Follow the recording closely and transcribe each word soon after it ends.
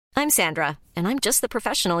I'm Sandra, and I'm just the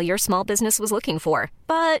professional your small business was looking for.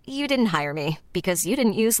 But you didn't hire me because you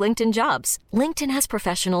didn't use LinkedIn Jobs. LinkedIn has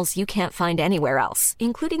professionals you can't find anywhere else,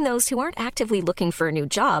 including those who aren't actively looking for a new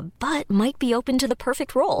job, but might be open to the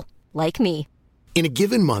perfect role, like me. In a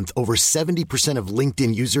given month, over 70% of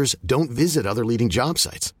LinkedIn users don't visit other leading job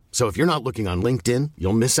sites. So if you're not looking on LinkedIn,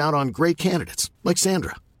 you'll miss out on great candidates like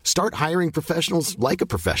Sandra. Start hiring professionals like a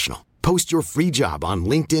professional. Post your free job on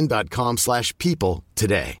linkedin.com/people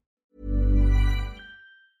today.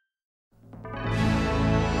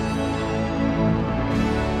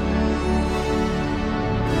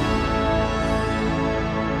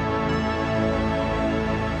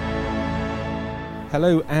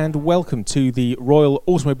 Hello and welcome to the Royal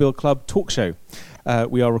Automobile Club talk show.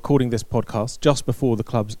 We are recording this podcast just before the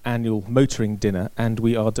club's annual motoring dinner, and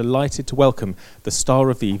we are delighted to welcome the star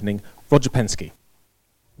of the evening, Roger Penske.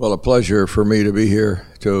 Well, a pleasure for me to be here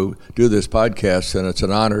to do this podcast, and it's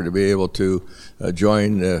an honor to be able to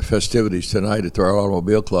join the festivities tonight at the Royal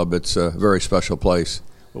Automobile Club. It's a very special place.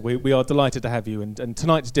 Well, we are delighted to have you, and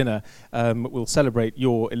tonight's dinner will celebrate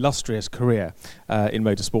your illustrious career in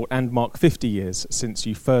motorsport and mark 50 years since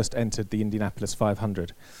you first entered the Indianapolis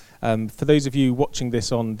 500. For those of you watching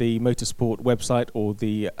this on the Motorsport website or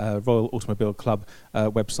the Royal Automobile Club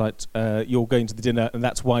website, you're going to the dinner, and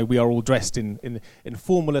that's why we are all dressed in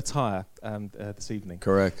formal attire this evening.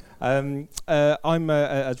 Correct. I'm,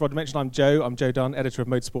 as Roger mentioned, I'm Joe. I'm Joe Dunn, editor of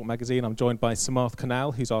Motorsport magazine. I'm joined by Samarth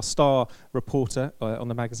Kanal, who's our star reporter on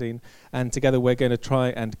the magazine, and together we're going to try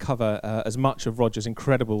and cover as much of Roger's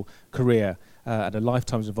incredible career and a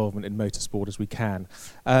lifetime's involvement in motorsport as we can.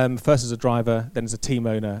 First as a driver, then as a team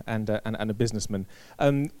owner and a businessman.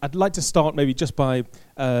 I'd like to start maybe just by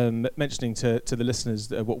mentioning to the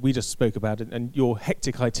listeners what we just spoke about and your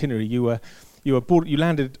hectic itinerary. You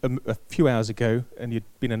landed a few hours ago, and you'd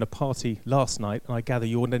been in a party last night, and I gather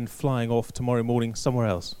you're then flying off tomorrow morning somewhere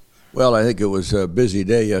else. Well, I think it was a busy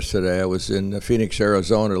day yesterday. I was in Phoenix,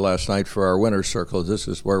 Arizona last night for our winner's circle. This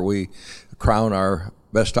is where we crown our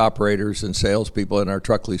best operators and salespeople in our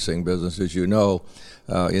truck leasing business. As you know,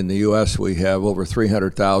 in the U.S., we have over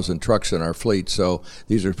 300,000 trucks in our fleet, so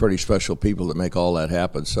these are pretty special people that make all that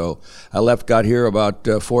happen. So I got here about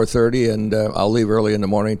 4:30, and I'll leave early in the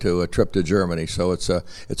morning to a trip to Germany. So it's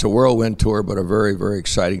a whirlwind tour, but a very, very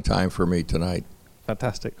exciting time for me tonight.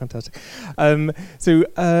 Fantastic. There's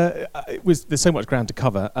so much ground to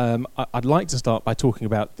cover. I'd like to start by talking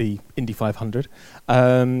about the Indy 500.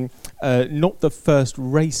 Not the first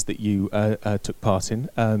race that you took part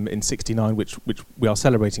in '69, which we are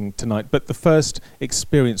celebrating tonight, but the first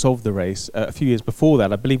experience of the race. A few years before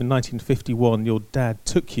that, I believe in 1951, your dad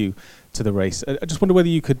took you to the race. I just wonder whether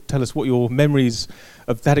you could tell us what your memories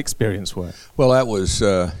of that experience were. Well, that was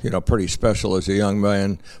pretty special as a young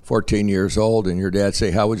man, 14 years old, and your dad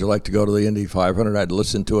say, "How would you like to go to the Indy 500?" I'd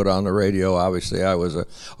listened to it on the radio. Obviously, I was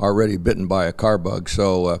already bitten by a car bug,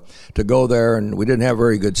 so to go there, and we didn't have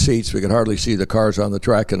very good seats. We could hardly see the cars on the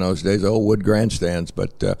track in those days, old wood grandstands.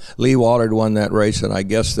 But Lee Wallard won that race, and I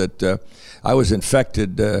guess that I was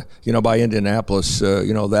infected, by Indianapolis,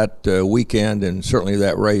 that weekend and certainly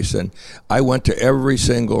that race. And I went to every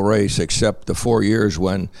single race except the 4 years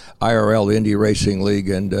when IRL, the Indy Racing League,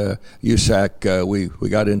 and USAC, we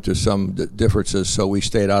got into some differences, so we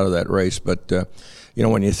stayed out of that race. But,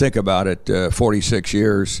 when you think about it, 46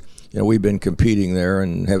 years, we've been competing there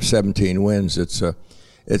and have 17 wins. It's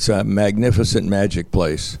a magnificent, magic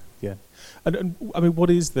place. And I mean, what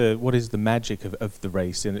is the magic of the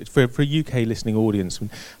race? And for a UK listening audience,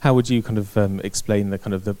 how would you kind of explain the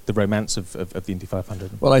kind of the romance of the Indy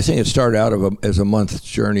 500? Well, I think it started out as a month's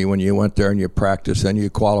journey when you went there and you practiced and you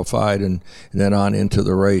qualified and then on into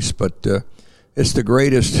the race. But it's the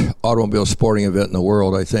greatest automobile sporting event in the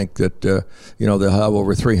world. I think that, they'll have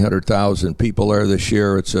over 300,000 people there this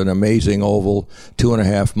year. It's an amazing oval,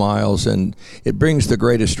 2.5 miles, and it brings the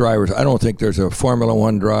greatest drivers. I don't think there's a Formula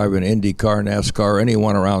One driver, an IndyCar, NASCAR,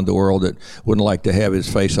 anyone around the world that wouldn't like to have his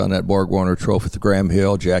face on that Borg Warner trophy with Graham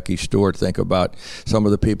Hill, Jackie Stewart. Think about some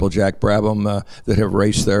of the people, Jack Brabham, that have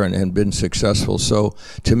raced there and been successful. So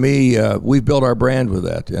to me, we've built our brand with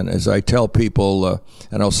that. And as I tell people,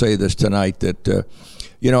 and I'll say this tonight, that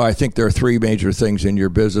I think there are three major things in your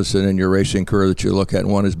business and in your racing career that you look at.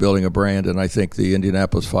 And one is building a brand, and I think the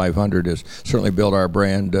Indianapolis 500 has certainly built our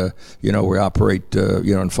brand. We operate,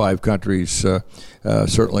 in 5 countries,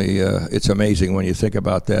 certainly it's amazing when you think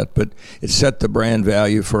about that. But it set the brand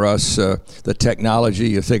value for us. The technology,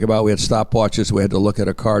 you think about, we had stopwatches. We had to look at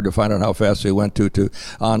a card to find out how fast we went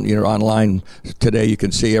online. Today you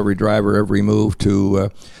can see every driver, every move, to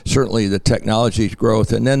certainly the technology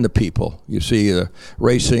growth, and then the people. You see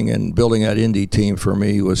racing and building that Indy team for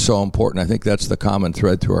me was so important. I think that's the common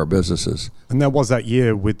thread through our businesses. And there was that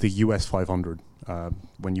year with the US 500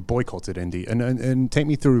 when you boycotted Indy. And take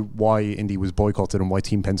me through why Indy was boycotted and why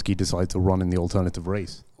Team Penske decided to run in the alternative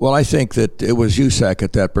race. Well, I think that it was USAC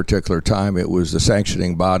at that particular time. It was the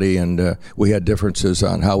sanctioning body, and we had differences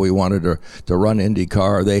on how we wanted to run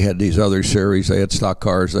IndyCar. They had these other series. They had stock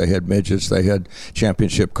cars. They had midgets. They had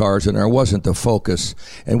championship cars, and there wasn't the focus.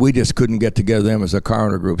 And we just couldn't get together them as a car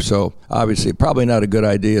owner group. So obviously, probably not a good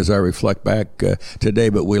idea as I reflect back today,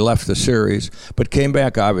 but we left the series, but came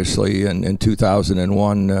back, obviously, in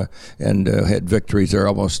 2001 and had victories there.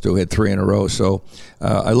 Almost had 3 in a row. So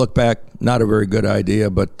I look back, not a very good idea,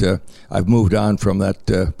 but I've moved on from that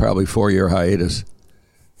probably 4-year hiatus.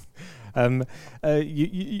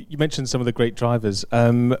 You mentioned some of the great drivers.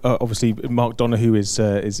 Obviously, Mark Donohue is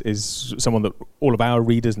someone that all of our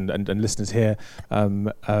readers and listeners here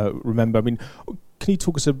remember. I mean, can you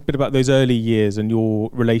talk us a bit about those early years and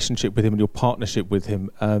your relationship with him and your partnership with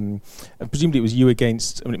him? Presumably it was you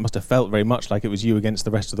against, it must have felt very much like it was you against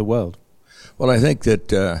the rest of the world. Well, I think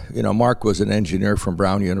that, Mark was an engineer from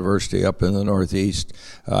Brown University up in the Northeast.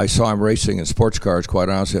 I saw him racing in sports cars, quite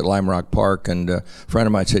honestly, at Lime Rock Park, and a friend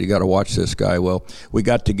of mine said, you got to watch this guy. Well, we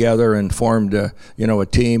got together and formed, a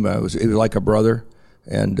team. It was like a brother.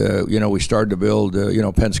 And, we started to build,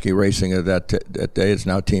 Penske Racing at that day. It's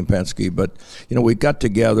now Team Penske. But, we got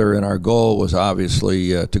together, and our goal was obviously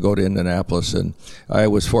to go to Indianapolis. And I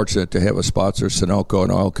was fortunate to have a sponsor, Sunoco,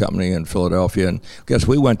 an oil company in Philadelphia. And I guess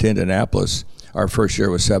we went to Indianapolis. Our first year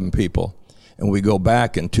was 7 people. And we go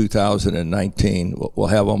back in 2019. We'll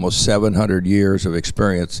have almost 700 years of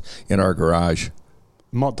experience in our garage.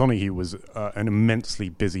 Mark Donohue was an immensely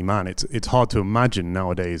busy man. It's hard to imagine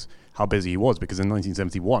nowadays how busy he was, because in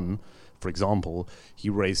 1971, for example, he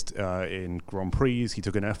raced in Grand Prix. He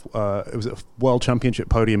took it was a World Championship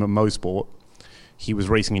podium at Mosport. He was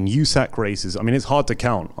racing in USAC races. I mean, it's hard to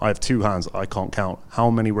count. I have 2 hands. I can't count how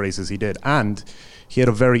many races he did. And he had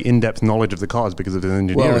a very in-depth knowledge of the cars because of his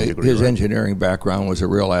engineering degree. His engineering background was a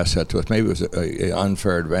real asset to us. Maybe it was an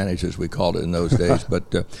unfair advantage, as we called it in those days.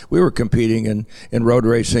 But we were competing in road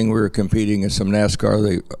racing. We were competing in some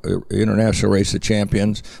NASCAR, the International Race of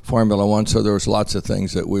Champions, Formula One. So there was lots of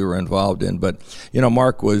things that we were involved in. But,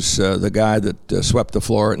 Mark was the guy that swept the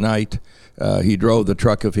floor at night. He drove the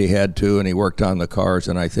truck if he had to, and he worked on the cars.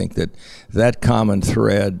 And I think that common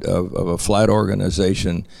thread of a flat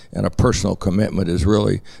organization and a personal commitment is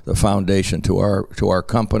really the foundation to our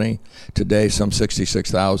company. Today, some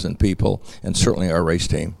 66,000 people, and certainly our race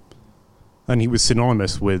team. And he was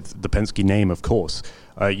synonymous with the Penske name, of course.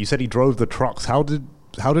 You said he drove the trucks. How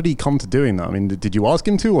did he come to doing that? I mean, did you ask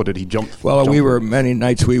him to, or did he jump? Well, many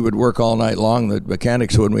nights we would work all night long. The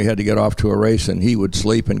mechanics would, we had to get off to a race, and he would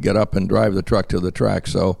sleep and get up and drive the truck to the track.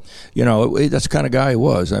 So, that's the kind of guy he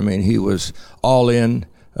was. I mean, he was all in.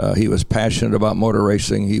 He was passionate about motor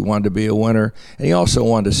racing. He wanted to be a winner, and he also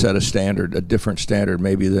wanted to set a different standard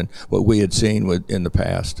maybe than what we had seen in the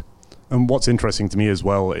past. And what's interesting to me as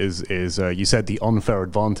well is you said the unfair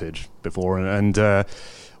advantage before, and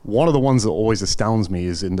one of the ones that always astounds me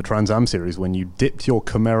is in the Trans Am series when you dipped your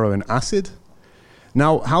Camaro in acid.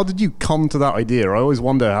 Now, how did you come to that idea? I always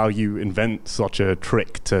wonder how you invent such a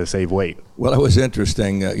trick to save weight. Well, it was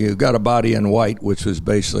interesting. You got a body in white, which was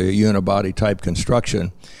basically a unibody type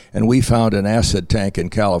construction, and we found an acid tank in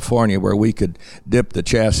California where we could dip the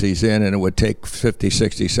chassis in and it would take 50,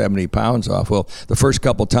 60, 70 pounds off. Well, the first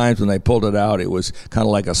couple times when they pulled it out, it was kind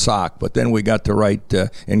of like a sock, but then we got the right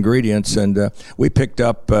ingredients, and we picked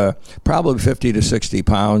up probably 50 to 60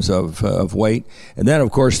 pounds of weight. And then,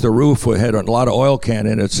 of course, the roof had a lot of oil can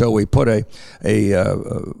in it, so we put a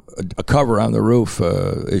cover on the roof,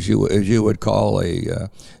 as you would call a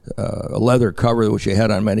leather cover, which you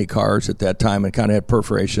had on many cars at that time, and kind of had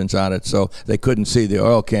perforations on it, so they couldn't see the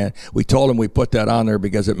oil can. We told them we put that on there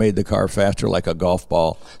because it made the car faster, like a golf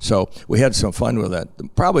ball. So we had some fun with that.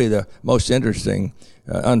 Probably the most interesting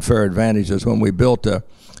unfair advantage is when we built a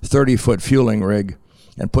 30-foot fueling rig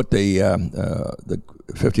and put the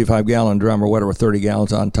 55-gallon drum or whatever, 30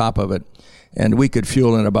 gallons on top of it. And we could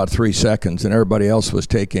fuel in about 3 seconds, and everybody else was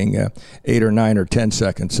taking 8 or 9 or 10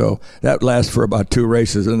 seconds. So that lasted for about 2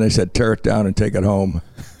 races, and they said, tear it down and take it home.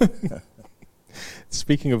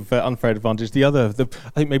 Speaking of unfair advantage, I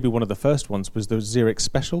think maybe one of the first ones was the Xerox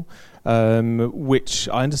Special, which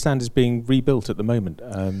I understand is being rebuilt at the moment.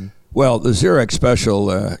 Well, the Xerox Special,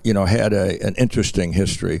 had an interesting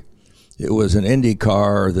history. It was an Indy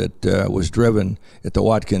car that was driven at the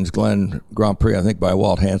Watkins Glen Grand Prix, I think by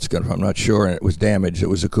Walt Hanscom, if I'm not sure, and it was damaged. It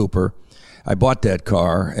was a Cooper. I bought that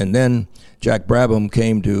car, and then Jack Brabham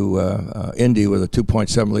came to Indy with a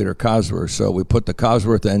 2.7-liter Cosworth. So we put the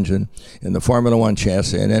Cosworth engine in the Formula One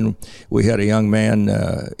chassis, and then we had a young man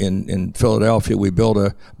in Philadelphia. We built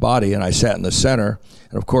a body, and I sat in the center,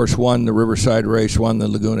 and of course won the Riverside race, won the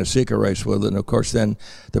Laguna Seca race with it. And of course then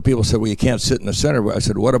the people said, well, you can't sit in the center. I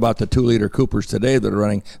said, what about the 2-liter Coopers today that are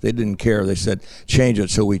running? They didn't care. They said, change it.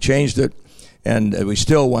 So we changed it. And we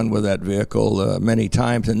still won with that vehicle many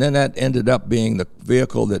times. And then that ended up being the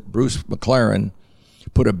vehicle that Bruce McLaren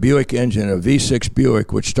put a Buick engine, a V6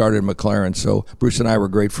 Buick, which started McLaren. So Bruce and I were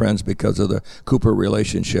great friends because of the Cooper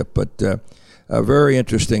relationship. But a very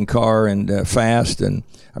interesting car and fast. And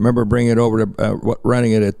I remember bringing it over to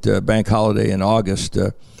running it at Bank Holiday in August.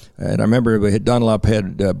 And I remember Dunlop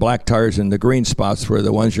had black tires, and the green spots were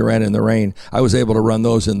the ones you ran in the rain. I was able to run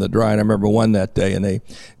those in the dry, and I remember one that day, and the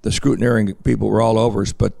scrutineering people were all over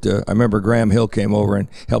us. But I remember Graham Hill came over and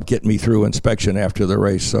helped get me through inspection after the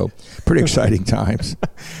race. So pretty exciting times.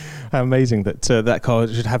 How amazing that that car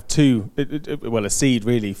should have a seed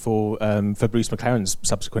really for Bruce McLaren's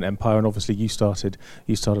subsequent empire, and obviously you started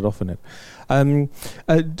off in it. I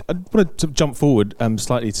wanted to jump forward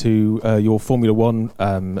slightly to your Formula One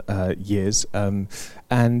years, and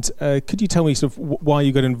could you tell me sort of why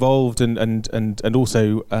you got involved, and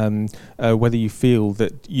also whether you feel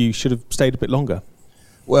that you should have stayed a bit longer?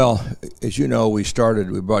 Well, as you know, we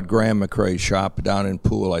bought Graham McRae's shop down in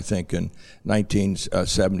Poole, I think, in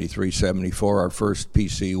 1973-74. Our first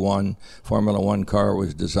PC1 Formula One car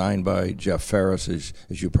was designed by Jeff Ferris, as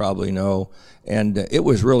you probably know. And it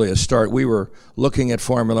was really a start. We were looking at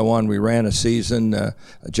Formula One. We ran a season.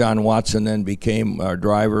 John Watson then became our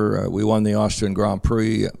driver. We won the Austrian Grand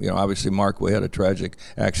Prix. Obviously, we had a tragic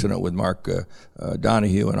accident with Mark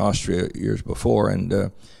Donohue in Austria years before.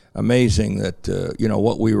 And amazing that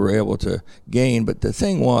what we were able to gain. But the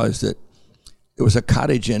thing was that it was a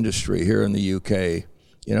cottage industry here in the UK,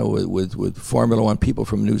 with Formula One, people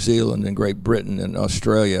from New Zealand and Great Britain and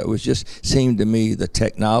Australia. It was just seemed to me the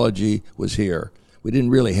technology was here. We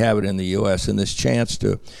didn't really have it in the U.S., and this chance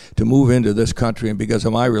to move into this country, and because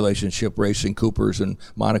of my relationship racing Coopers and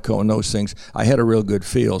Monaco and those things, I had a real good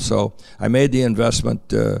feel. So I made the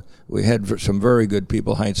investment. We had some very good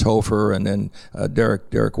people, Heinz Hofer, and then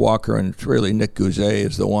Derek Walker, and really Nick Gouzet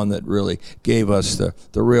is the one that really gave us the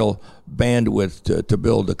real bandwidth to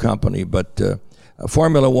build the company. But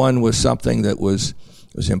Formula One was something that was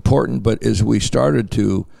important, but as we started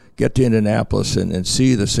to get to Indianapolis and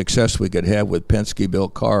see the success we could have with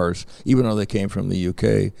Penske-built cars, even though they came from the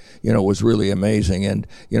UK, was really amazing. And,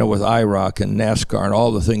 with IROC and NASCAR and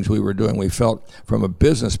all the things we were doing, we felt from a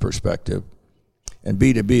business perspective, and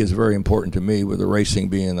B2B is very important to me, with the racing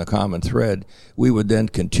being the common thread, we would then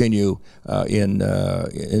continue in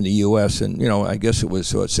the U.S. And, I guess it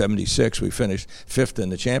was at 76, we finished 5th in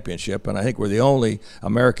the championship, and I think we're the only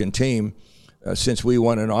American team since we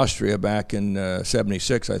won in Austria back in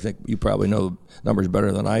 76. I think you probably know the numbers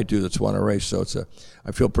better than I do that's won a race, so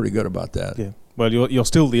I feel pretty good about that. Yeah. Well, you're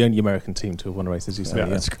still the only American team to have won a race, as you say. Yeah,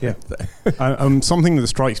 that's great. Yeah. Something that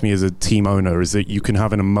strikes me as a team owner is that you can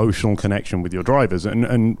have an emotional connection with your drivers.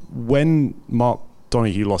 And when Mark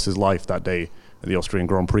Donohue lost his life that day at the Austrian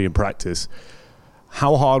Grand Prix in practice,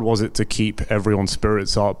 how hard was it to keep everyone's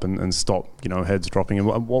spirits up and stop, heads dropping?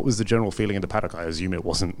 And what was the general feeling in the paddock? I assume it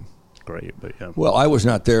wasn't great, but yeah. Well, I was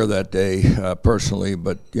not there that day personally,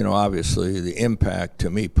 but obviously the impact to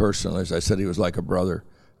me personally, as I said, he was like a brother.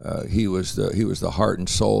 He was the heart and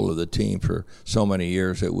soul of the team for so many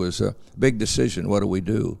years. It was a big decision. What do we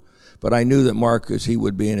do? But I knew that Mark, as he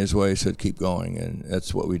would be in his way, said keep going, and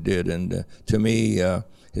that's what we did. And to me,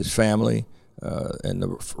 his family and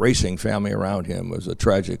the racing family around him was a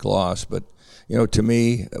tragic loss. But to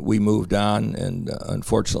me, we moved on, and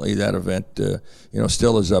unfortunately, that event,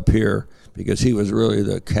 still is up here because he was really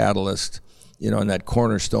the catalyst, and that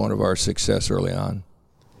cornerstone of our success early on.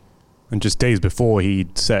 And just days before,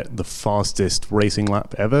 he'd set the fastest racing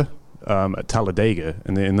lap ever at Talladega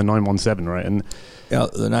in the 917, right? And yeah,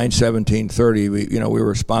 the 9:17:30. We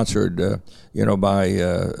were sponsored,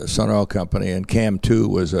 by Sun Oil Company, and Cam 2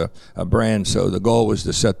 was a brand. So the goal was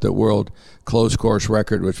to set the world closed course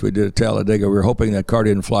record, which we did at Talladega. We were hoping that car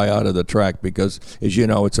didn't fly out of the track because, as you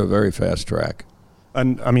know, it's a very fast track.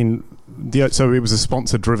 And I mean, so it was a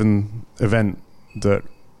sponsor-driven event that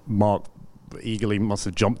Mark eagerly must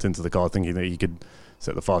have jumped into the car thinking that he could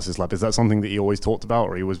set the fastest lap. Is that something that he always talked about,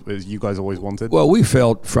 or as you guys always wanted? Well, we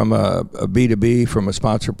felt from a B2B, from a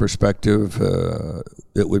sponsor perspective,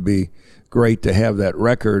 it would be great to have that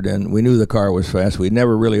record, and we knew the car was fast. We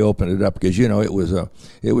never really opened it up because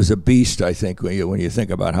it was a beast. I think when you think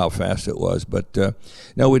about how fast it was, but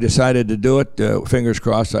no, we decided to do it. Fingers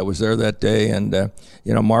crossed. I was there that day, and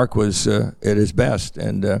Mark was at his best,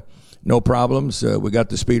 and no problems. We got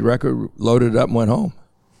the speed record, loaded it up, and went home.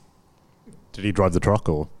 Did he drive the truck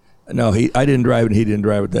or? No, I didn't drive it. He didn't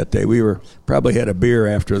drive it that day. We probably had a beer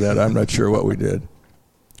after that. I'm not sure what we did.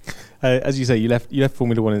 As you say, you left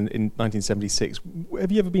Formula One in 1976.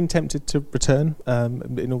 Have you ever been tempted to return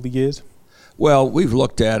in all the years? Well, we've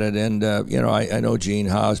looked at it, and I know Gene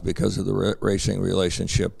Haas because of the racing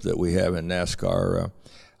relationship that we have in NASCAR.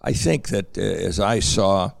 I think that as I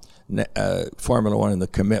saw Formula One and the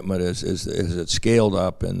commitment as it scaled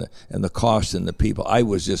up and the cost and the people, I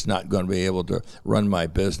was just not going to be able to run my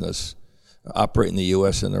business, operate in the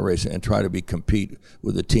U.S. in the racing, and try to compete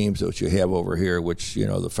with the teams that you have over here, which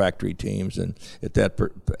the factory teams, and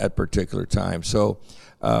at particular time. So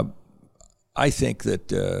I think that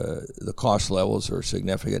the cost levels are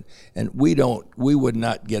significant, and we would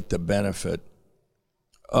not get the benefit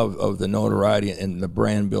of the notoriety and the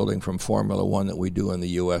brand building from Formula One that we do in the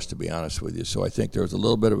U.S., to be honest with you. So I think there was a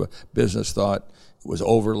little bit of a business thought. It was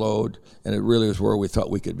overload, and it really was where we thought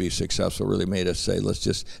we could be successful. Really made us say, let's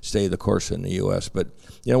just stay the course in the U.S. But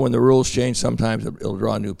when the rules change, sometimes it'll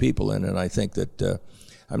draw new people in, and I think that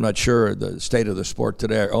I'm not sure the state of the sport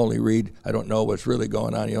today. I don't know what's really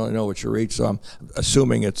going on. You only know what you read, so I'm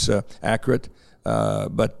assuming it's accurate.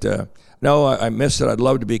 No, I miss it. I'd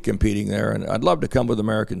love to be competing there, and I'd love to come with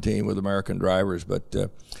American team, with American drivers, but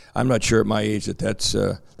I'm not sure at my age that's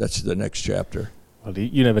the next chapter. Well,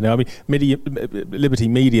 you never know. I mean, Liberty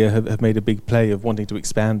Media have made a big play of wanting to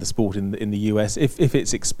expand the sport in the US. If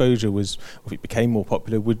its exposure if it became more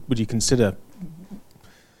popular, would you consider?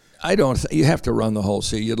 I don't. You have to run the whole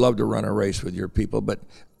season. You'd love to run a race with your people, but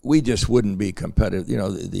we just wouldn't be competitive.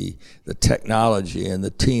 The technology and the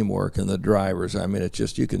teamwork and the drivers. I mean, it's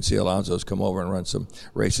just, you can see Alonso's come over and run some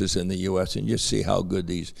races in the U.S. and you see how good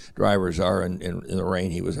these drivers are. In the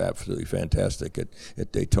rain, he was absolutely fantastic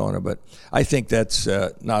at Daytona. But I think that's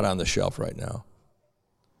not on the shelf right now.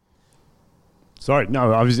 Sorry,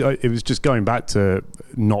 no, it was just going back to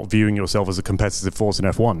not viewing yourself as a competitive force in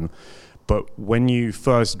F1. But when you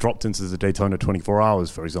first dropped into the Daytona 24 Hours,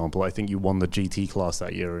 for example, I think you won the GT class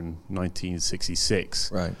that year in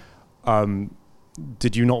 1966. Right.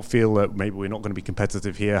 Did you not feel that maybe we're not going to be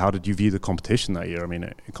competitive here? How did you view the competition that year? I mean,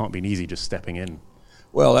 it can't be easy just stepping in.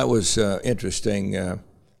 Well, that was interesting.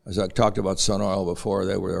 As I talked about Sun Oil before,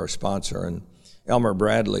 they were our sponsor, and Elmer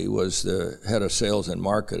Bradley was the head of sales and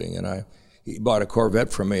marketing, and he bought a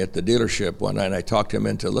Corvette from me at the dealership one night, and I talked him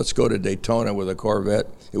into, let's go to Daytona with a Corvette.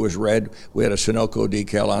 It was red. We had a Sunoco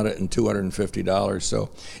decal on it and $250. So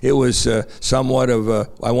it was somewhat of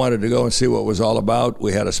I wanted to go and see what it was all about.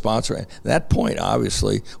 We had a sponsor. And that point,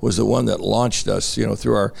 obviously, was the one that launched us,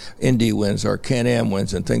 through our Indy wins, our Can-Am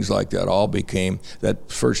wins, and things like that all became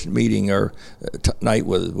that first meeting or night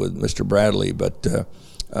with Mr. Bradley. But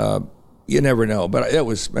you never know. But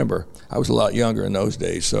remember, I was a lot younger in those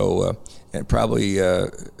days, so and probably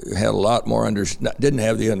had a lot more didn't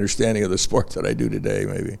have the understanding of the sport that I do today,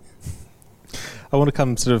 maybe. I want to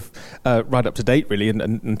come sort of right up to date, really,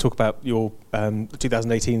 and talk about your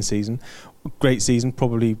 2018 season. Great season,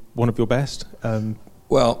 probably one of your best.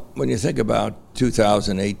 Well, when you think about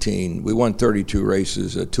 2018, we won 32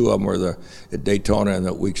 races. Two of them were at Daytona and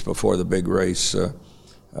the weeks before the big race,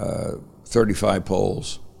 35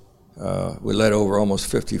 poles. We led over almost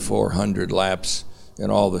 5,400 laps in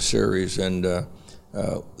all the series, and the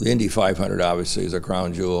Indy 500 obviously is a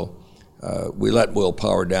crown jewel. We let Will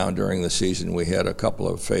Power down during the season. We had a couple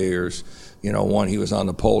of failures. One, he was on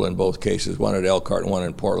the pole in both cases, one at Elkhart and one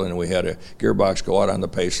in Portland, and we had a gearbox go out on the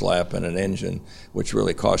pace lap and an engine, which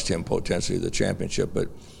really cost him potentially the championship. But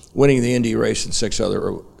winning the Indy race and six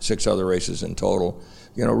other races in total,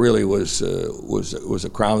 really was a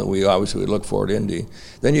crown that we obviously would look for at Indy.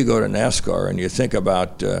 Then you go to NASCAR and you think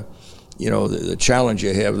about the challenge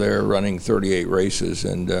you have there, running 38 races,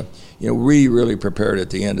 and we really prepared at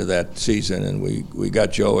the end of that season, and we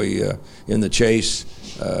got Joey in the chase.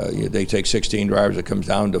 They take 16 drivers, it comes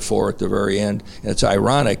down to 4 at the very end. And it's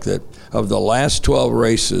ironic that of the last 12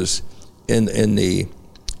 races in the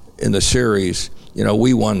series,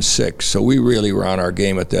 we won 6, so we really were on our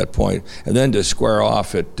game at that point. And then to square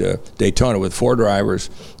off at Daytona with 4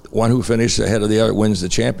 drivers, one who finishes ahead of the other wins the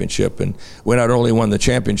championship. And we not only won the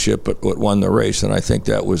championship, but won the race. And I think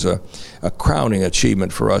that was a crowning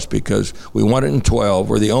achievement for us because we won it in 12.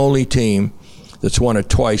 We're the only team that's won it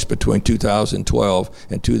twice between 2012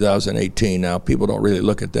 and 2018. Now, people don't really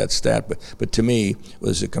look at that stat, but to me,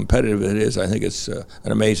 as competitive as it is, I think it's an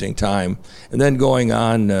amazing time. And then going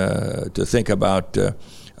on to think about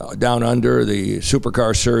Down Under, the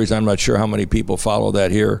Supercar Series. I'm not sure how many people follow that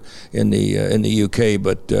here in the UK,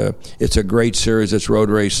 but it's a great series. It's road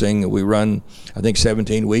racing. We run, I think,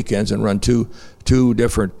 17 weekends and run two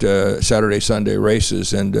different Saturday, Sunday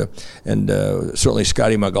races, and certainly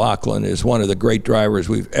Scotty McLaughlin is one of the great drivers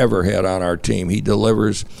we've ever had on our team. He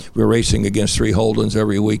delivers. We're racing against 3 Holdens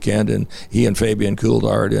every weekend, and he and Fabian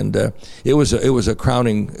Coulthard, and it was a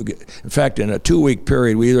crowning. In fact, in a 2-week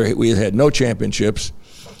period, we had no championships,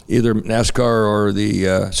 either NASCAR or the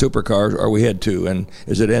Supercars, or we had 2. And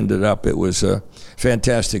as it ended up, it was a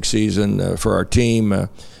fantastic season for our team.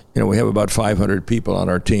 We have about 500 people on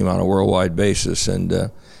our team on a worldwide basis,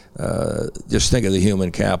 and just think of the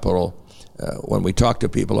human capital. When we talk to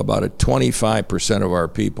people about it, 25% of our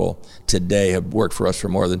people today have worked for us for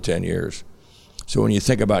more than 10 years. So when you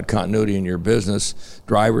think about continuity in your business,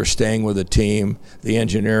 drivers staying with the team, the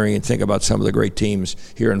engineering, and think about some of the great teams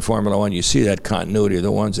here in Formula One, you see that continuity,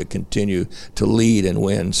 the ones that continue to lead and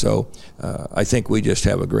win. So I think we just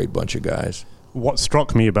have a great bunch of guys. What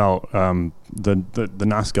struck me about the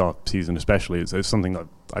NASCAR season especially is something that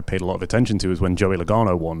I paid a lot of attention to is when Joey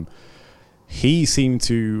Logano won. He seemed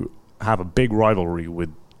to have a big rivalry with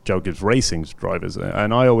Joe Gibbs Racing's drivers,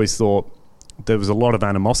 and I always thought there was a lot of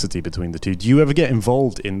animosity between the two. Do you ever get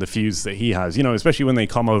involved in the feuds that he has? Especially when they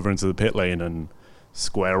come over into the pit lane and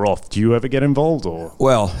square off. Do you ever get involved? Or?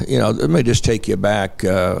 Well, let me just take you back.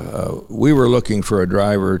 We were looking for a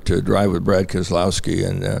driver to drive with Brad Keselowski,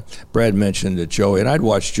 and Brad mentioned that Joey, and I'd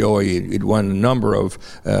watched Joey. He'd won a number of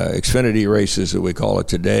Xfinity races, that we call it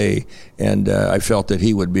today, and I felt that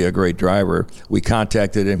he would be a great driver. We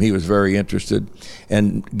contacted him. He was very interested,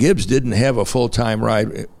 and Gibbs didn't have a full-time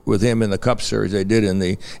ride with him in the Cup Series. They did in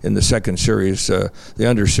the second series, the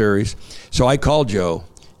Under Series. So I called Joe.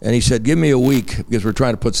 And he said, give me a week because we're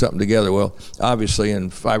trying to put something together. Well, obviously in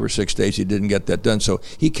 5 or 6 days he didn't get that done. So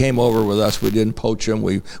he came over with us. We didn't poach him.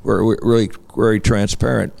 We were really very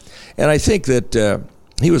transparent. And I think that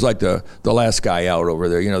he was like the last guy out over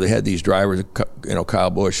there. They had these drivers, Kyle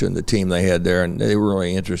Busch and the team they had there, and they were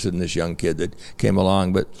really interested in this young kid that came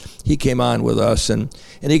along. But he came on with us, and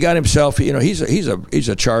he got himself, he's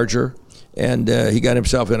a Charger. And he got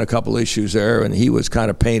himself in a couple issues there, and he was kind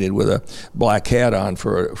of painted with a black hat on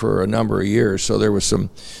for a number of years. So there was some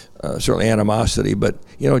certainly animosity. But,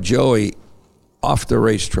 Joey, off the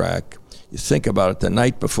racetrack, you think about it, the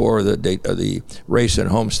night before the race in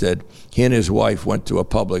Homestead, he and his wife went to a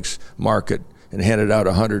Publix market and handed out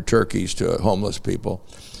 100 turkeys to homeless people.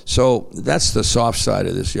 So that's the soft side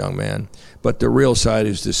of this young man. But the real side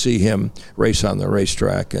is to see him race on the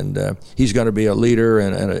racetrack. And he's going to be a leader,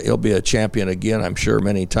 and he'll be a champion again, I'm sure,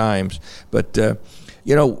 many times. But,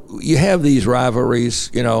 you have these rivalries,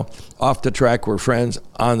 off the track we're friends.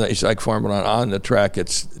 It's like Formula 1. On the track,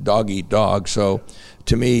 it's dog eat dog. So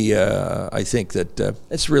to me, I think that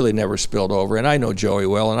it's really never spilled over. And I know Joey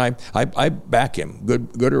well, and I back him,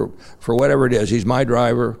 good or for whatever it is. He's my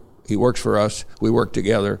driver. He works for us. We work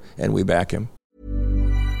together, and we back him.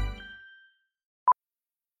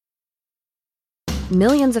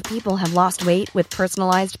 Millions of people have lost weight with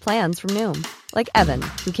personalized plans from Noom. Like Evan,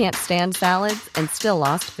 who can't stand salads and still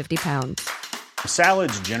lost 50 pounds.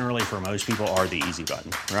 Salads generally for most people are the easy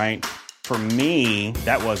button, right? For me,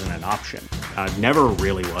 that wasn't an option. I never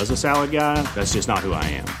really was a salad guy. That's just not who I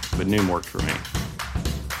am. But Noom worked for me.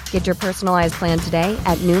 Get your personalized plan today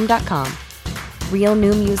at Noom.com. Real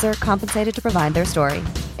Noom user compensated to provide their story.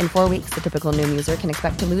 In 4 weeks, the typical Noom user can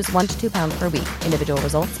expect to lose 1 to 2 pounds per week. Individual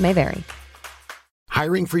results may vary.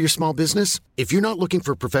 Hiring for your small business? If you're not looking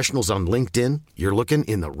for professionals on LinkedIn, you're looking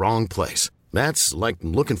in the wrong place. That's like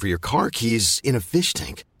looking for your car keys in a fish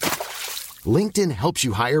tank. LinkedIn helps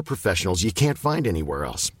you hire professionals you can't find anywhere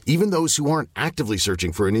else, even those who aren't actively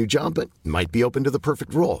searching for a new job but might be open to the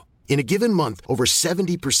perfect role. In a given month, over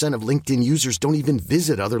 70% of LinkedIn users don't even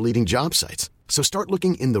visit other leading job sites. So start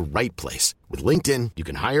looking in the right place. With LinkedIn, you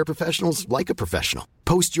can hire professionals like a professional.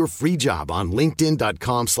 Post your free job on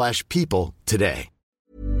linkedin.com/people today.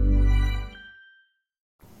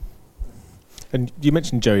 And you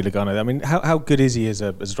mentioned Joey Logano. I mean, how good is he as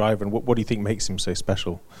a driver, and what do you think makes him so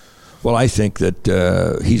special? Well, I think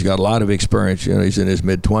that he's got a lot of experience. He's in his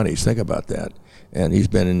mid-20s. Think about that. And he's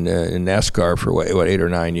been in NASCAR for, 8 or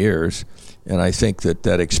 9 years. And I think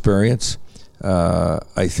that experience,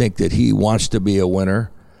 I think that he wants to be a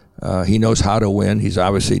winner. He knows how to win. He's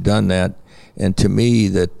obviously done that. And to me,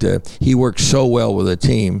 that he works so well with a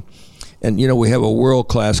team. And, we have a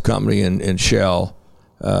world-class company in Shell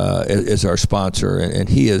as our sponsor, and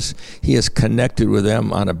he is connected with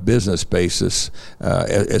them on a business basis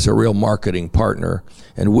as a real marketing partner.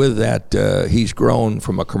 And with that, he's grown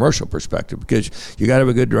from a commercial perspective, because you got to have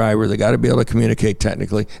a good driver. They got to be able to communicate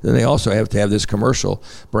technically. Then they also have to have this commercial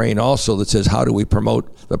brain also that says, how do we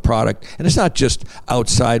promote the product? And it's not just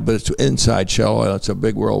outside, but it's inside Shell Oil. It's a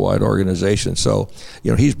big worldwide organization. So,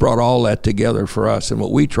 he's brought all that together for us. And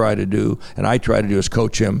what we try to do, and I try to do, is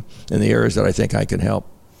coach him in the areas that I think I can help.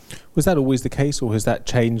 Was that always the case, or has that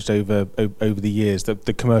changed over the years,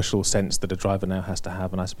 the commercial sense that a driver now has to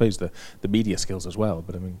have, and I suppose the media skills as well?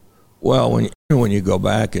 But I mean, well, when you go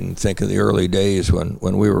back and think of the early days when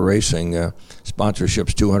we were racing,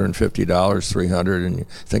 sponsorships $250, $300, and you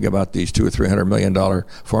think about these $200 or $300 million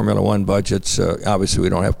Formula One budgets. Obviously, we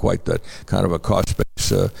don't have quite that kind of a cost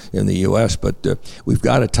base in the U.S., but we've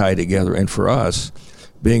got to tie together. And for us,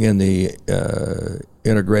 being in the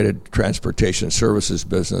integrated transportation services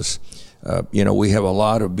business, we have a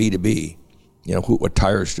lot of B2B. What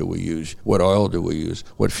tires do we use? What oil do we use?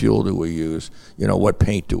 What fuel do we use? What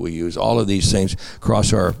paint do we use? All of these things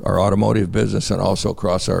across our automotive business and also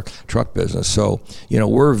across our truck business. So,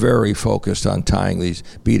 we're very focused on tying these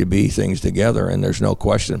B2B things together, and there's no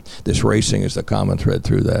question this racing is the common thread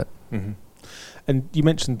through that. Mm-hmm. And you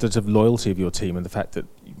mentioned the sort of loyalty of your team and the fact that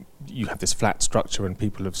you have this flat structure and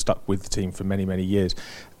people have stuck with the team for many, many years.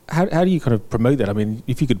 How do you kind of promote that? I mean,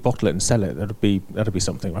 if you could bottle it and sell it, that'd be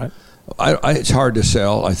something, right? It's hard to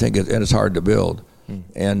sell, I think, and it's hard to build.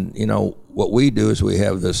 And, what we do is we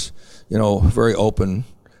have this, very open,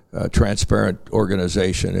 transparent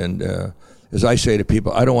organization. And as I say to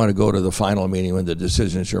people, I don't want to go to the final meeting when the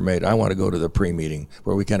decisions are made. I want to go to the pre-meeting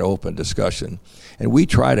where we can open discussion. And we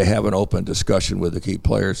try to have an open discussion with the key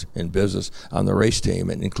players in business on the race team,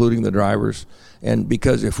 and including the drivers. And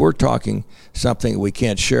because if we're talking something we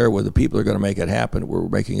can't share with the people who are going to make it happen, we're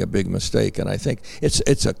making a big mistake. And I think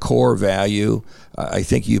it's a core value. I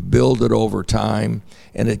think you build it over time,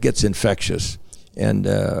 and it gets infectious. And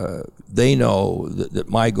they know that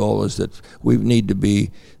my goal is that we need to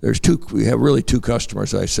be, we have really two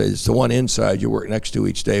customers, I say. It's the one inside you work next to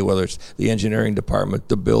each day, whether it's the engineering department,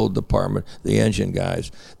 the build department, the engine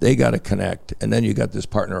guys. They got to connect. And then you got this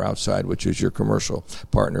partner outside, which is your commercial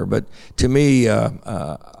partner. But to me,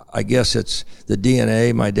 I guess it's the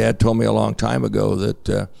DNA. My dad told me a long time ago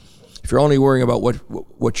that if you're only worrying about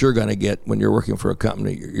what you're going to get when you're working for a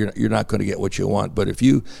company, you're not going to get what you want. But if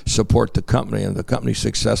you support the company and the company's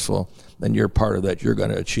successful, then you're part of that. You're going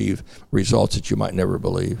to achieve results that you might never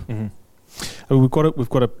believe. Mm-hmm. I mean, we've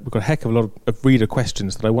got a heck of a lot of reader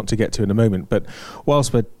questions that I want to get to in a moment. But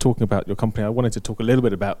whilst we're talking about your company, I wanted to talk a little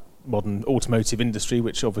bit about modern automotive industry,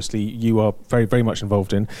 which obviously you are very, very much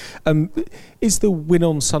involved in. Is the win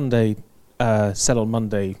on Sunday, sell on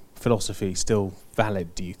Monday philosophy still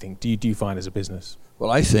valid, do you think? Do you find as a business?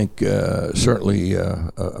 Well, I think certainly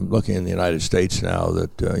I'm looking in the United States now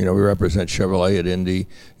that, we represent Chevrolet at Indy.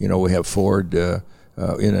 We have Ford in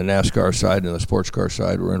the NASCAR side and the sports car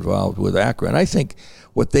side. We're involved with Acura. And I think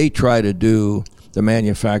what they try to do, the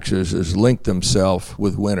manufacturers, is link themselves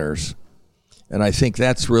with winners. And I think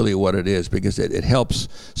that's really what it is, because it helps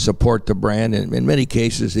support the brand. And in many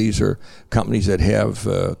cases, these are companies that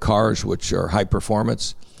have cars which are high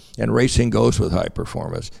performance. And racing goes with high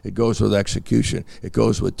performance. It goes with execution. It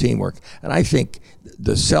goes with teamwork. And I think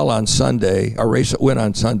the sell on Sunday, or win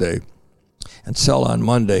on Sunday, and sell on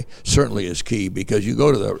Monday certainly is key, because you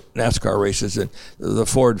go to the NASCAR races and the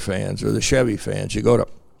Ford fans or the Chevy fans, you go to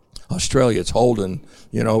Australia, it's Holden,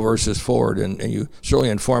 versus Ford. And you certainly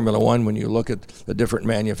in Formula One, when you look at the different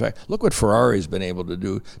manufacturers, look what Ferrari's been able to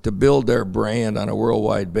do to build their brand on a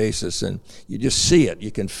worldwide basis. And you just see it. You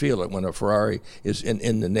can feel it when a Ferrari is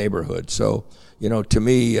in the neighborhood. So, to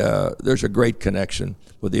me, there's a great connection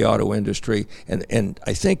with the auto industry. And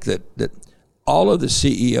I think that all of the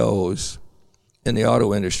CEOs in the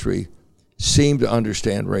auto industry seem to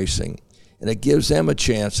understand racing. And it gives them a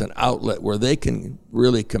chance, an outlet where they can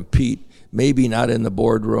really compete, maybe not in the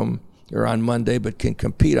boardroom or on Monday, but can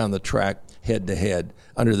compete on the track head-to-head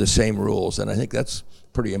under the same rules. And I think that's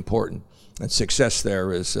pretty important. And success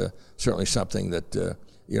there is certainly something that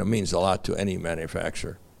means a lot to any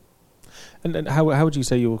manufacturer. And how would you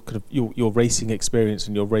say your racing experience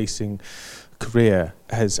and your racing career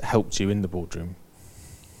has helped you in the boardroom?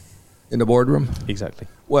 In the boardroom? Exactly.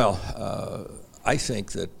 Well, I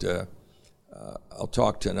think that I'll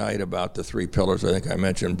talk tonight about the three pillars. I think I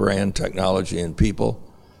mentioned brand, technology, and people.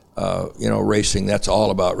 racing, that's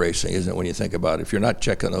all about racing, isn't it, when you think about it? If you're not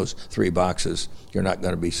checking those 3 boxes, you're not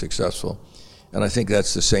going to be successful. And I think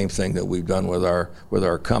that's the same thing that we've done with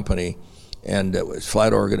our company, and it was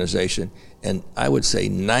flat organization. And I would say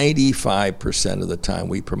 95% of the time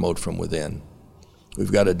we promote from within.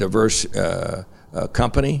 We've got a diverse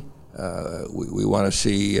company. We want to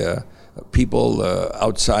see people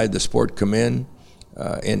outside the sport come in,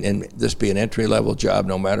 and this be an entry-level job,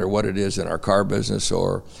 no matter what it is in our car business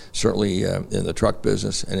or certainly in the truck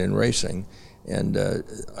business and in racing. And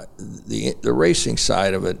the racing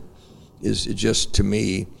side of it is just, to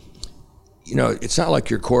me, it's not like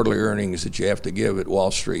your quarterly earnings that you have to give at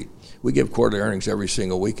Wall Street. We give quarterly earnings every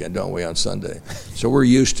single weekend, don't we, on Sunday? So we're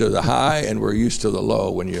used to the high and we're used to the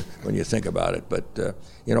low when you think about it. But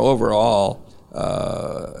overall,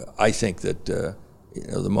 I think that the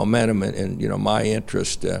momentum and my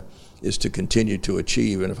interest is to continue to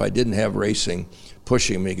achieve. And if I didn't have racing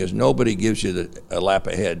pushing me, because nobody gives you a lap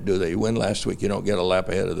ahead, do they? You win last week, you don't get a lap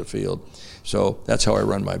ahead of the field. So that's how I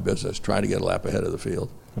run my business, trying to get a lap ahead of the field.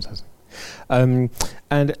 Fantastic.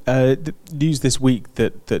 The news this week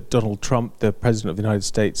that Donald Trump, the President of the United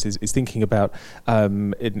States, is thinking about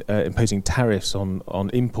imposing tariffs on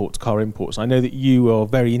car imports. I know that you are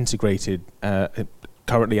very integrated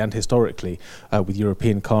currently and historically with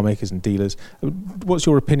European car makers and dealers. What's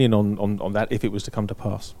your opinion on that if it was to come to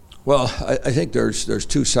pass? Well, I think there's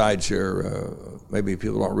 2 sides here. Maybe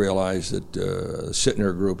people don't realize that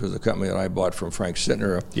Sytner Group is a company that I bought from Frank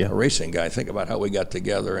Sytner, a racing guy. Think about how we got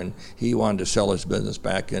together, and he wanted to sell his business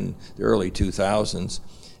back in the early 2000s,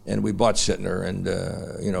 and we bought Sytner. And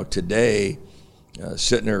today,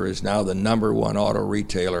 Sytner is now the #1 auto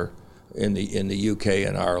retailer in the UK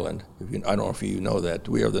and Ireland. I don't know if you know that.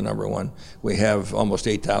 We are the #1. We have almost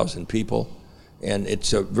 8,000 people, and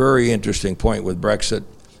it's a very interesting point with Brexit.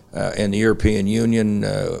 And the European Union,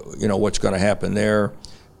 what's going to happen there.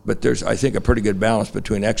 But there's, I think, a pretty good balance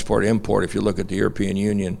between export and import if you look at the European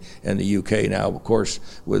Union and the UK now. Of course,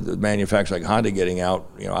 with the manufacturers like Honda getting out,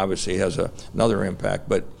 obviously has another impact.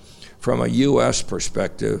 But from a U.S.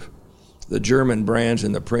 perspective, the German brands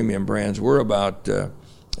and the premium brands, we're about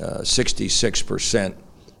 66%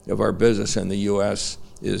 of our business in the U.S.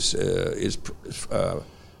 is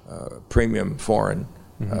premium foreign.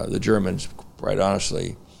 The Germans, quite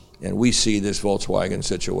honestly. And we see this Volkswagen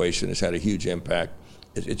situation has had a huge impact.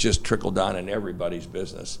 It just trickled down in everybody's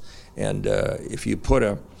business. And if you put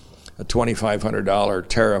a $2,500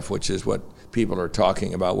 tariff, which is what people are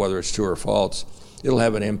talking about, whether it's true or false, it'll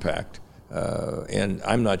have an impact. And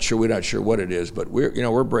we're not sure what it is, but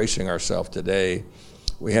we're bracing ourselves today.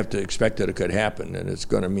 We have to expect that it could happen, and it's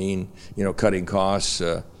going to mean cutting costs.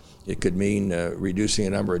 It could mean reducing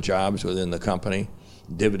a number of jobs within the company,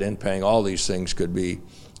 dividend paying. All these things could be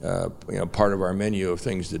part of our menu of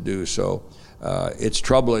things to do. So it's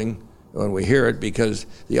troubling when we hear it, because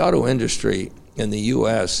the auto industry in the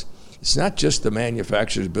U.S., it's not just the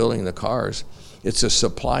manufacturers building the cars, it's a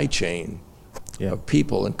supply chain of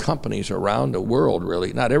people and companies around the world,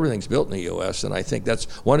 really. Not everything's built in the U.S., and I think that's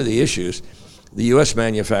one of the issues. The U.S.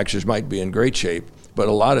 manufacturers might be in great shape, but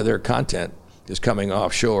a lot of their content is coming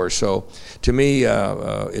offshore. So to me,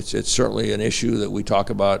 it's certainly an issue that we talk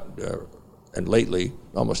about, and lately,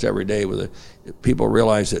 almost every day, people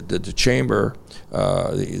realize that the chamber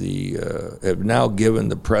have now given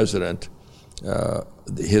the president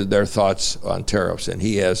their thoughts on tariffs, and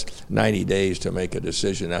he has 90 days to make a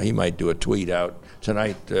decision. Now, he might do a tweet out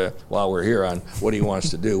tonight while we're here on what he wants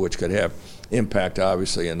to do, which could have impact,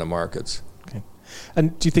 obviously, in the markets. Okay.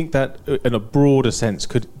 And do you think that, in a broader sense,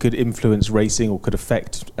 could influence racing or could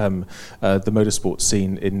affect the motorsport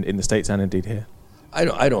scene in the States and indeed here?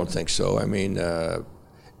 I don't think so. I mean,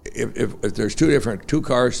 if there's two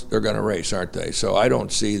cars, they're going to race, aren't they? So I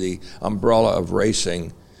don't see the umbrella of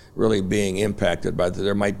racing really being impacted by that.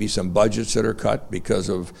 There might be some budgets that are cut because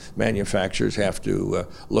of manufacturers have to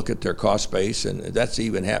look at their cost base, and that's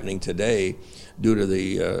even happening today due to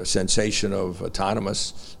the sensation of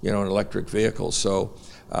autonomous, and electric vehicles. So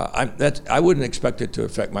I wouldn't expect it to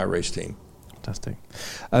affect my race team. Fantastic.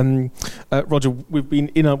 Roger, we've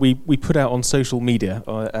been we put out on social media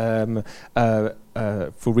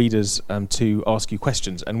for readers to ask you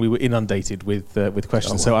questions, and we were inundated with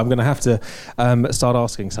questions. So I'm going to have to start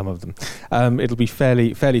asking some of them. It'll be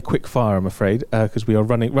fairly quick fire, I'm afraid, because we are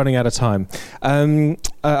running out of time. I'd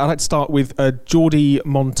like to start with Geordie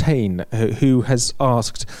Montaigne, who has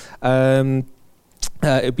asked.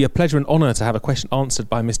 It'd be a pleasure and honour to have a question answered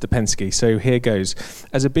by Mr. Penske. So here goes.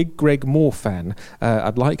 As a big Greg Moore fan,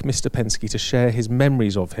 I'd like Mr. Penske to share his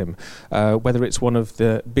memories of him, whether it's one of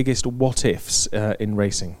the biggest what-ifs in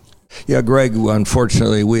racing. Yeah, Greg,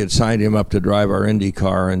 unfortunately, we had signed him up to drive our Indy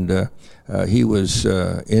car, and he was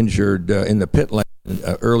injured in the pit lane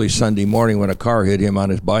early Sunday morning when a car hit him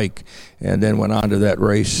on his bike, and then went on to that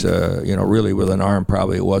race, really with an arm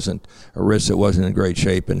probably it wasn't, a wrist that wasn't in great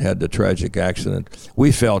shape, and had the tragic accident.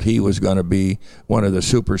 We felt he was going to be one of the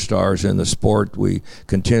superstars in the sport. We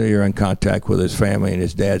continue in contact with his family, and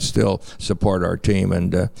his dad still support our team,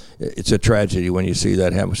 and it's a tragedy when you see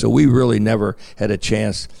that happen. So we really never had a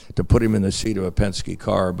chance to put him in the seat of a Penske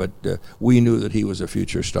car, but we knew that he was a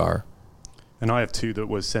future star. And I have two that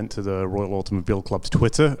was sent to the Royal Automobile Club's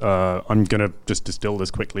Twitter. I'm going to just distill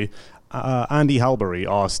this quickly. Andy Halbury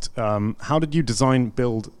asked, how did you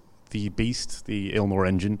build the Beast, the Ilnor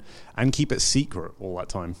engine, and keep it secret all that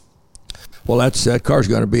time? Well, that car's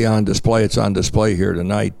going to be on display. It's on display here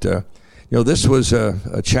tonight. This was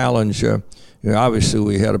a challenge. Obviously,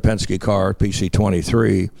 we had a Penske car,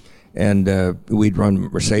 PC23, and we'd run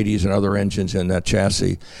Mercedes and other engines in that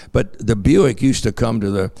chassis. But the Buick used to come to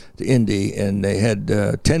the Indy, and they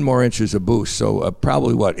had 10 more inches of boost, so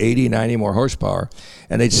probably, 80, 90 more horsepower.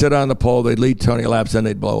 And they'd sit on the pole, they'd lead 20 laps, then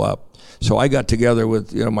they'd blow up. So I got together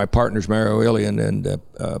with my partners, Mario Ilian and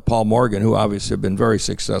Paul Morgan, who obviously have been very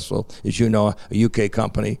successful, as you know, a UK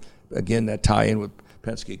company. Again, that tie-in with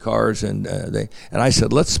Penske cars, and I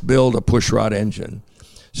said, let's build a pushrod engine.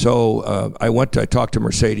 So I talked to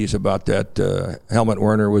Mercedes about that. Helmut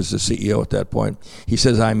Werner was the CEO at that point. He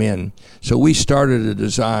says, I'm in. So we started a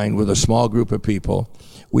design with a small group of people.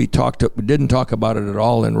 We didn't talk about it at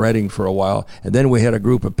all in Reading for a while. And then we had a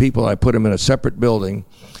group of people. I put them in a separate building.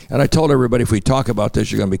 And I told everybody, if we talk about this,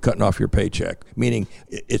 you're going to be cutting off your paycheck, meaning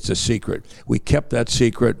it's a secret. We kept that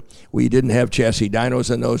secret. We didn't have chassis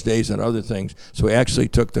dynos in those days and other things. So we actually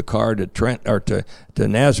took the car to to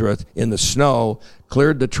Nazareth in the snow,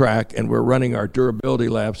 cleared the track, and we're running our durability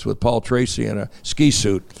laps with Paul Tracy in a ski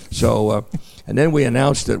suit. So, and then we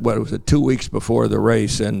announced it, 2 weeks before the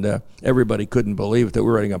race, and everybody couldn't believe it that we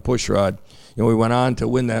were running a pushrod. We went on to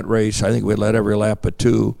win that race. I think we led every lap but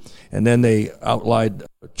two, and then they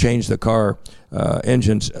changed the car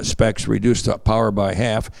engine specs, reduced the power by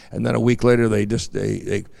half, and then a week later they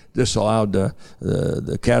disallowed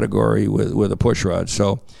the category with a pushrod.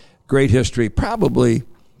 So, great history. Probably,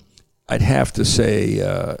 I'd have to say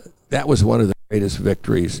that was one of the greatest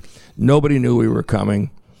victories. Nobody knew we were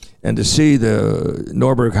coming. And to see the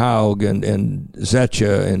Norberg Haug and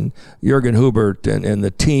Zetcha and Jürgen Hubert and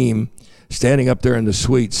the team standing up there in the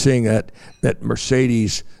suite, seeing that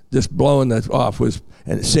Mercedes just blowing that off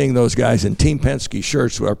and seeing those guys in Team Penske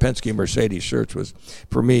shirts, or Penske Mercedes shirts, was,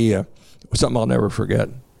 for me, something I'll never forget.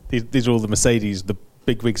 These are all the Mercedes, the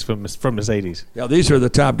big wigs from Mercedes. Yeah, these are the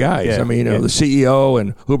top guys. Yeah, the CEO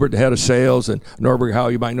and Hubert, the head of sales, and Norberg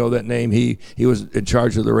Haug, you might know that name. He was in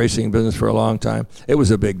charge of the racing business for a long time. It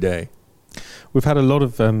was a big day. We've had a lot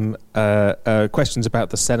of questions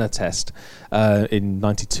about the Senna test in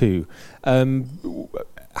 '92.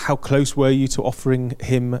 How close were you to offering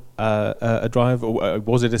him a drive, or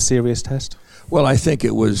was it a serious test? Well, I think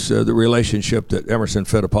it was the relationship that Emerson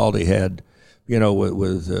Fittipaldi had,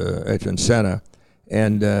 with Ayrton Senna.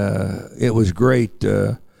 And it was great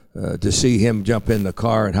to see him jump in the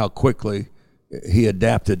car and how quickly he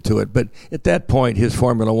adapted to it. But at that point, his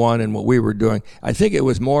Formula One and what we were doing, I think it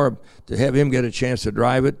was more to have him get a chance to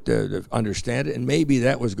drive it, to understand it, and maybe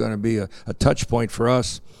that was going to be a touch point for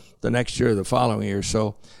us the next year or the following year.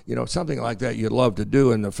 So, something like that you'd love to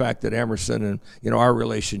do, and the fact that Emerson and, our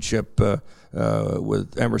relationship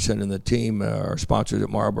with Emerson and the team, our sponsors at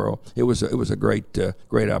Marlboro, it was a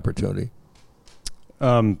great opportunity.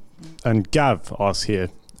 And Gav asks here,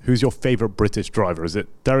 who's your favorite British driver? Is it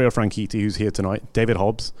Dario Franchitti, who's here tonight, David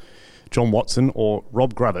Hobbs, John Watson, or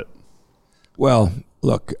Rob Gravett? Well,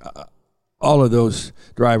 look, all of those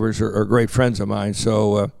drivers are great friends of mine,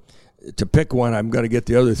 so to pick one, I'm going to get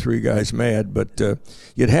the other three guys mad, but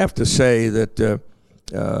you'd have to say that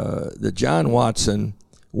John Watson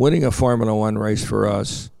winning a Formula One race for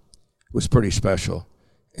us was pretty special.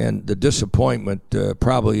 And the disappointment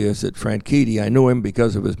probably is that Franchitti, I knew him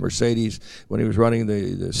because of his Mercedes when he was running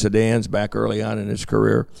the sedans back early on in his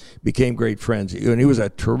career, became great friends. And he was a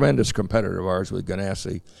tremendous competitor of ours with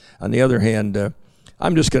Ganassi. On the other hand,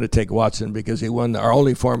 I'm just going to take Watson because he won our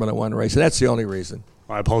only Formula One race, and that's the only reason.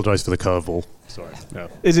 I apologize for the curveball. Sorry. No.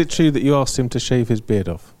 Is it true that you asked him to shave his beard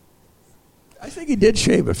off? I think he did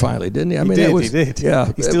shave it finally, didn't he? He did.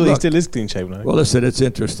 Yeah. He still is clean shaven now. Well, listen, it's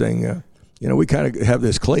interesting. We kind of have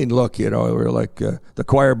this clean look, we're like the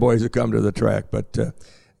choir boys that come to the track. But,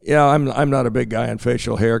 I'm not a big guy on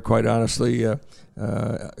facial hair, quite honestly.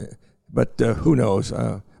 But who knows?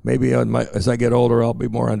 maybe as I get older, I'll be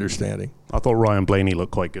more understanding. I thought Ryan Blaney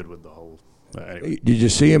looked quite good with the whole. Anyway. Did you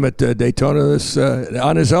see him at Daytona this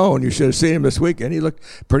on his own? You should have seen him this weekend. He looked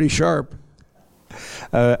pretty sharp.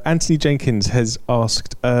 Anthony Jenkins has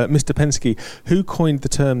asked, Mr. Penske, who coined the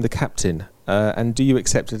term the captain, and do you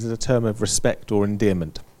accept it as a term of respect or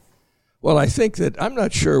endearment? Well, I think that I'm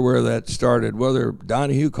not sure where that started, whether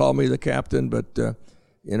Donahue called me the captain, but,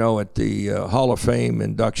 at the Hall of Fame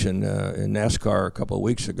induction in NASCAR a couple of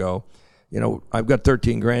weeks ago, I've got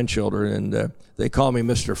 13 grandchildren, and they call me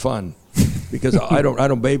Mr. Fun because I don't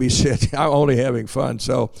babysit. I'm only having fun.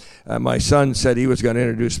 So my son said he was going to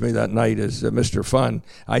introduce me that night as Mr. Fun.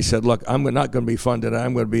 I said, look, I'm not going to be fun today.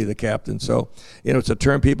 I'm going to be the captain. So, it's a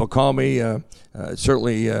term people call me.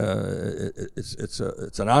 Certainly, it's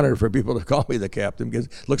an honor for people to call me the captain because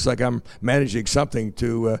it looks like I'm managing something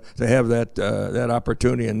to have that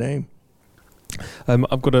opportunity and name.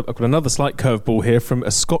 I've got another slight curveball here from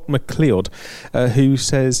Scott McLeod, who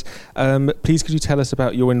says, please could you tell us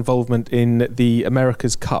about your involvement in the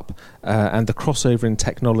America's Cup and the crossover in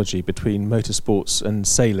technology between motorsports and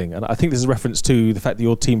sailing? And I think this is a reference to the fact that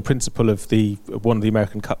you're team principal of one of the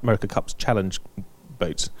America Cup's challenge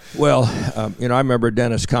boats. Well, I remember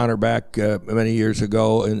Dennis Conner back many years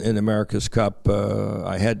ago in America's Cup.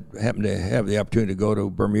 I happened to have the opportunity to go to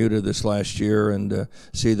Bermuda this last year and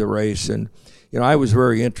see the race, and I was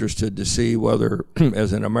very interested to see whether,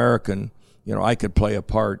 as an American, I could play a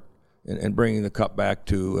part in bringing the Cup back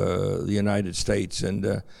to the United States.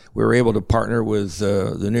 And we were able to partner with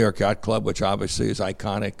the New York Yacht Club, which obviously is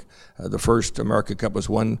iconic. The first America Cup was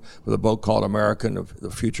won with a boat called American.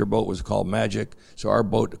 The future boat was called Magic. So our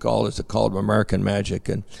boat is called American Magic.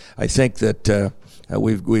 And I think that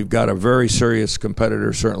we've got a very serious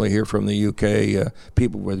competitor, certainly here from the UK,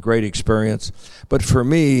 people with great experience. But for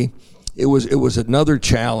me, it was another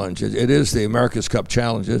challenge. It is the America's Cup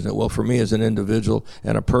Challenge, isn't it? Well, for me as an individual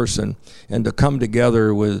and a person, and to come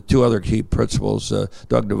together with two other key principals,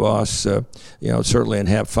 Doug DeVos, certainly, and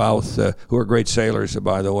Hap Fouth, who are great sailors,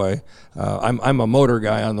 by the way. I'm a motor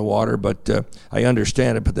guy on the water, but I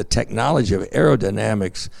understand it. But the technology of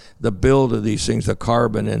aerodynamics, the build of these things, the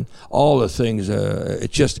carbon, and all the things,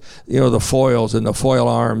 it's just, the foils and the foil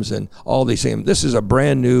arms and all these things. This is a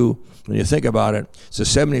brand new. When you think about it, it's a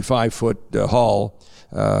 75-foot hull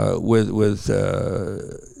with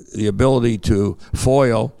the ability to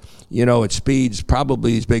foil. At speeds,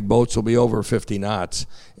 probably these big boats will be over 50 knots.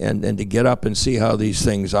 And to get up and see how these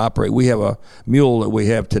things operate. We have a mule that we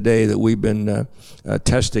have today that we've been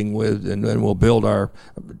testing with, and then we'll build our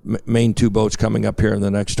main two boats coming up here in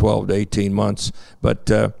the next 12 to 18 months. But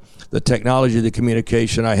the technology, the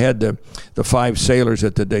communication, I had the 5 sailors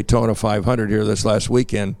at the Daytona 500 here this last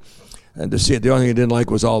weekend. And to see it, the only thing I didn't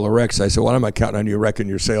like was all the wrecks. I said, well, I'm not counting on you wrecking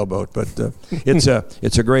your sailboat. But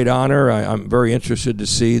it's a great honor. I'm very interested to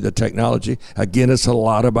see the technology. Again, it's a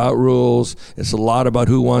lot about rules. It's a lot about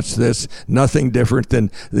who wants this. Nothing different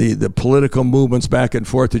than the political movements back and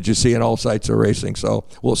forth that you see in all sites of racing. So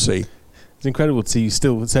we'll see. It's incredible to see you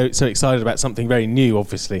still so excited about something very new,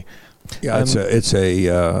 obviously. Yeah,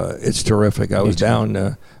 it's terrific. I was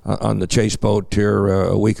down on the Chase boat here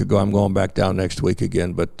a week ago. I'm going back down next week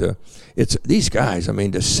again. But it's these guys. I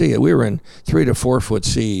mean, to see it, we were in 3 to 4 foot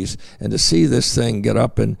seas, and to see this thing get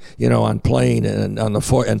up and on plane and on the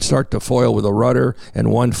foil and start to foil with a rudder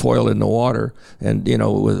and one foil in the water, and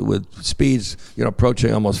with speeds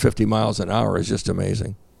approaching almost 50 miles an hour is just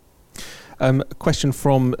amazing. A question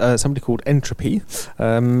from somebody called Entropy.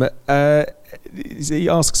 He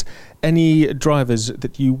asks, any drivers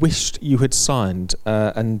that you wished you had signed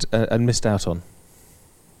and missed out on?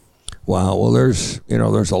 Wow. Well, there's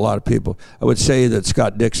a lot of people. I would say that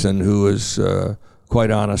Scott Dixon, who is quite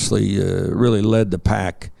honestly really led the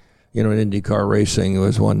pack, in IndyCar racing,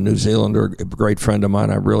 was one New Zealander, a great friend of mine.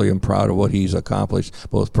 I really am proud of what he's accomplished,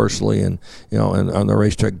 both personally and and on the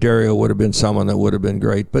racetrack. Dario would have been someone that would have been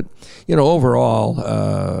great, but overall,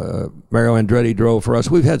 Mario Andretti drove for us.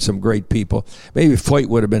 We've had some great people. Maybe Foyt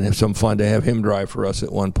would have been some fun to have him drive for us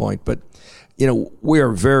at one point, but we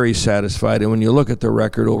are very satisfied. And when you look at the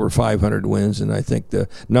record, over 500 wins, and I think the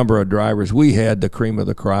number of drivers, we had the cream of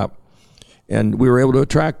the crop, and we were able to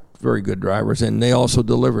attract very good drivers, and they also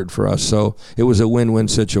delivered for us. So it was a win-win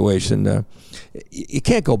situation. You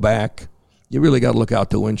can't go back. You really got to look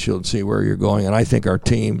out the windshield and see where you're going. And I think our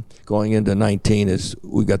team going into 19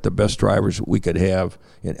 we got the best drivers we could have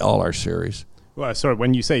in all our series. Well, sorry,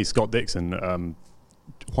 when you say Scott Dixon,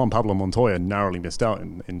 Juan Pablo Montoya narrowly missed out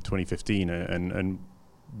in 2015. And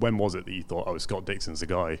when was it that you thought, Scott Dixon's the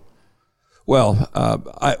guy? Well,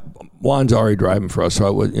 Juan's already driving for us, so I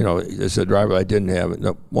would, as a driver I didn't have.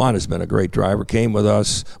 No, Juan has been a great driver, came with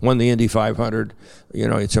us, won the Indy 500.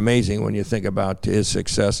 It's amazing when you think about his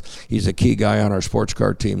success. He's a key guy on our sports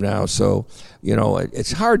car team now, so,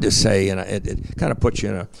 it's hard to say, and it kind of puts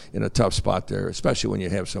you in a tough spot there, especially when you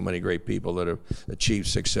have so many great people that have achieved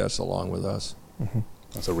success along with us. Mm-hmm.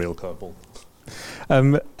 That's a real curveball.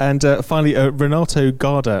 And finally, Renato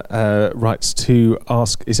Garda writes to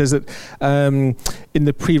ask, he says that in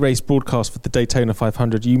the pre-race broadcast for the Daytona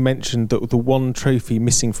 500, you mentioned that the one trophy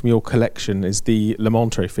missing from your collection is the Le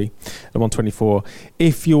Mans trophy, Le Mans 24.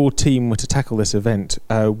 If your team were to tackle this event,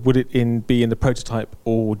 would it be in the prototype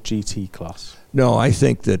or GT class? No, I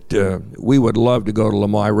think that we would love to go to Le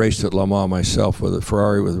Mans. I raced at Le Mans myself with a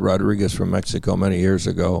Ferrari with Rodriguez from Mexico many years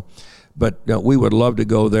ago. But we would love to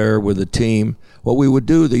go there with a team. What we would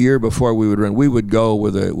do the year before we would run, we would go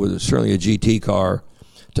with certainly a GT car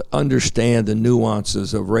to understand the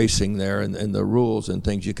nuances of racing there and the rules and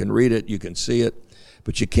things. You can read it, you can see it,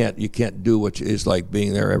 but you can't do what is like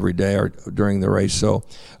being there every day or during the race. So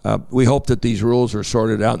we hope that these rules are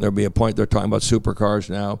sorted out, and there'll be a point they're talking about supercars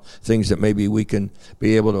now, things that maybe we can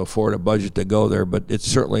be able to afford a budget to go there. But it's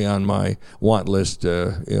certainly on my want list,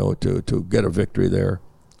 to get a victory there.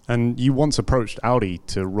 And you once approached Audi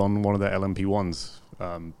to run one of their LMP1s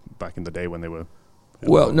back in the day when they were...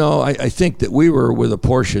 Well, no, I think that we were with the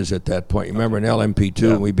Porsches at that point. You remember in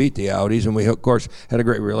LMP2, and we beat the Audis, and we, of course, had a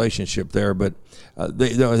great relationship there. But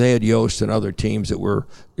they had Yost and other teams that were,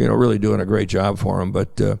 really doing a great job for them.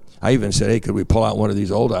 But I even said, hey, could we pull out one of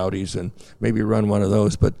these old Audis and maybe run one of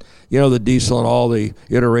those? But, the diesel and all the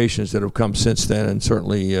iterations that have come since then, and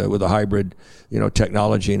certainly with the hybrid,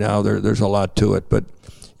 technology now, there's a lot to it. But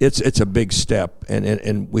it's a big step,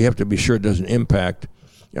 and we have to be sure it doesn't impact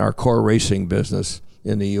our core racing business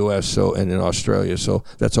in the U.S. and in Australia. So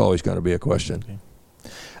that's always going to be a question. Okay.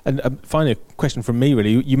 And finally, a question from me,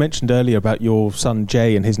 really. You mentioned earlier about your son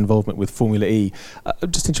Jay and his involvement with Formula E. I'm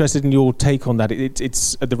just interested in your take on that.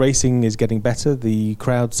 It's the racing is getting better. The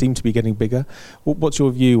crowd seem to be getting bigger. What's your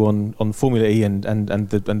view on Formula E and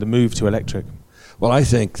the move to electric? Well, I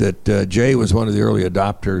think that Jay was one of the early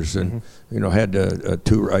adopters, and had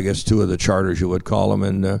two of the charters, you would call them,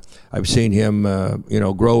 and I've seen him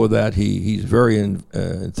grow with that. He's very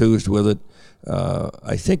enthused with it.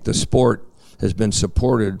 I think the sport has been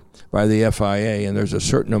supported by the FIA, and there's a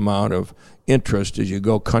certain amount of interest as you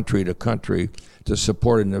go country to country to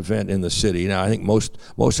support an event in the city. Now, I think most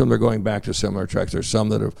of them are going back to similar tracks. There's some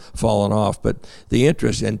that have fallen off, but the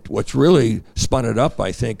interest, and what's really spun it up,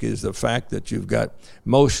 I think, is the fact that you've got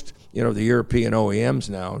most, the European OEMs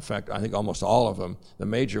now. In fact, I think almost all of them, the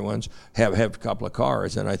major ones, have a couple of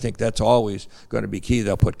cars, and I think that's always going to be key.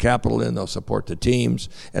 They'll put capital in, they'll support the teams,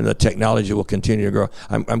 and the technology will continue to grow.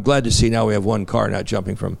 I'm glad to see now we have one car, not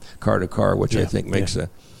jumping from car to car, which I think makes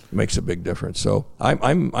a big difference. So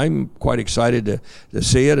I'm quite excited to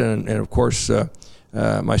see it, and of course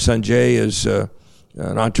my son Jay is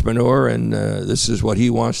an entrepreneur, and this is what he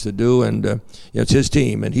wants to do, and it's his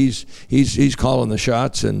team, and he's calling the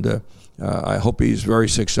shots, and I hope he's very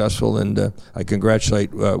successful, and I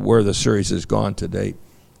congratulate where the series has gone to date.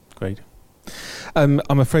 Great. I'm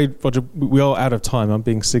afraid, Roger, we are out of time. I'm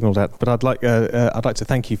being signalled at, but I'd like to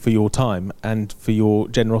thank you for your time and for your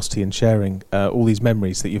generosity in sharing all these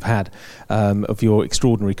memories that you've had of your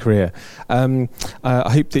extraordinary career.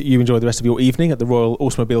 I hope that you enjoy the rest of your evening at the Royal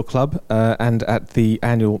Automobile Club and at the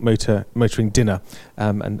annual motoring dinner.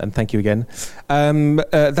 And thank you again.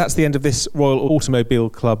 That's the end of this Royal Automobile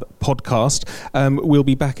Club podcast. We'll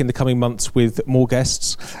be back in the coming months with more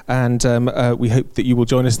guests, and we hope that you will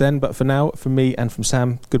join us then. But for now, from me and from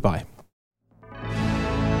Sam, goodbye.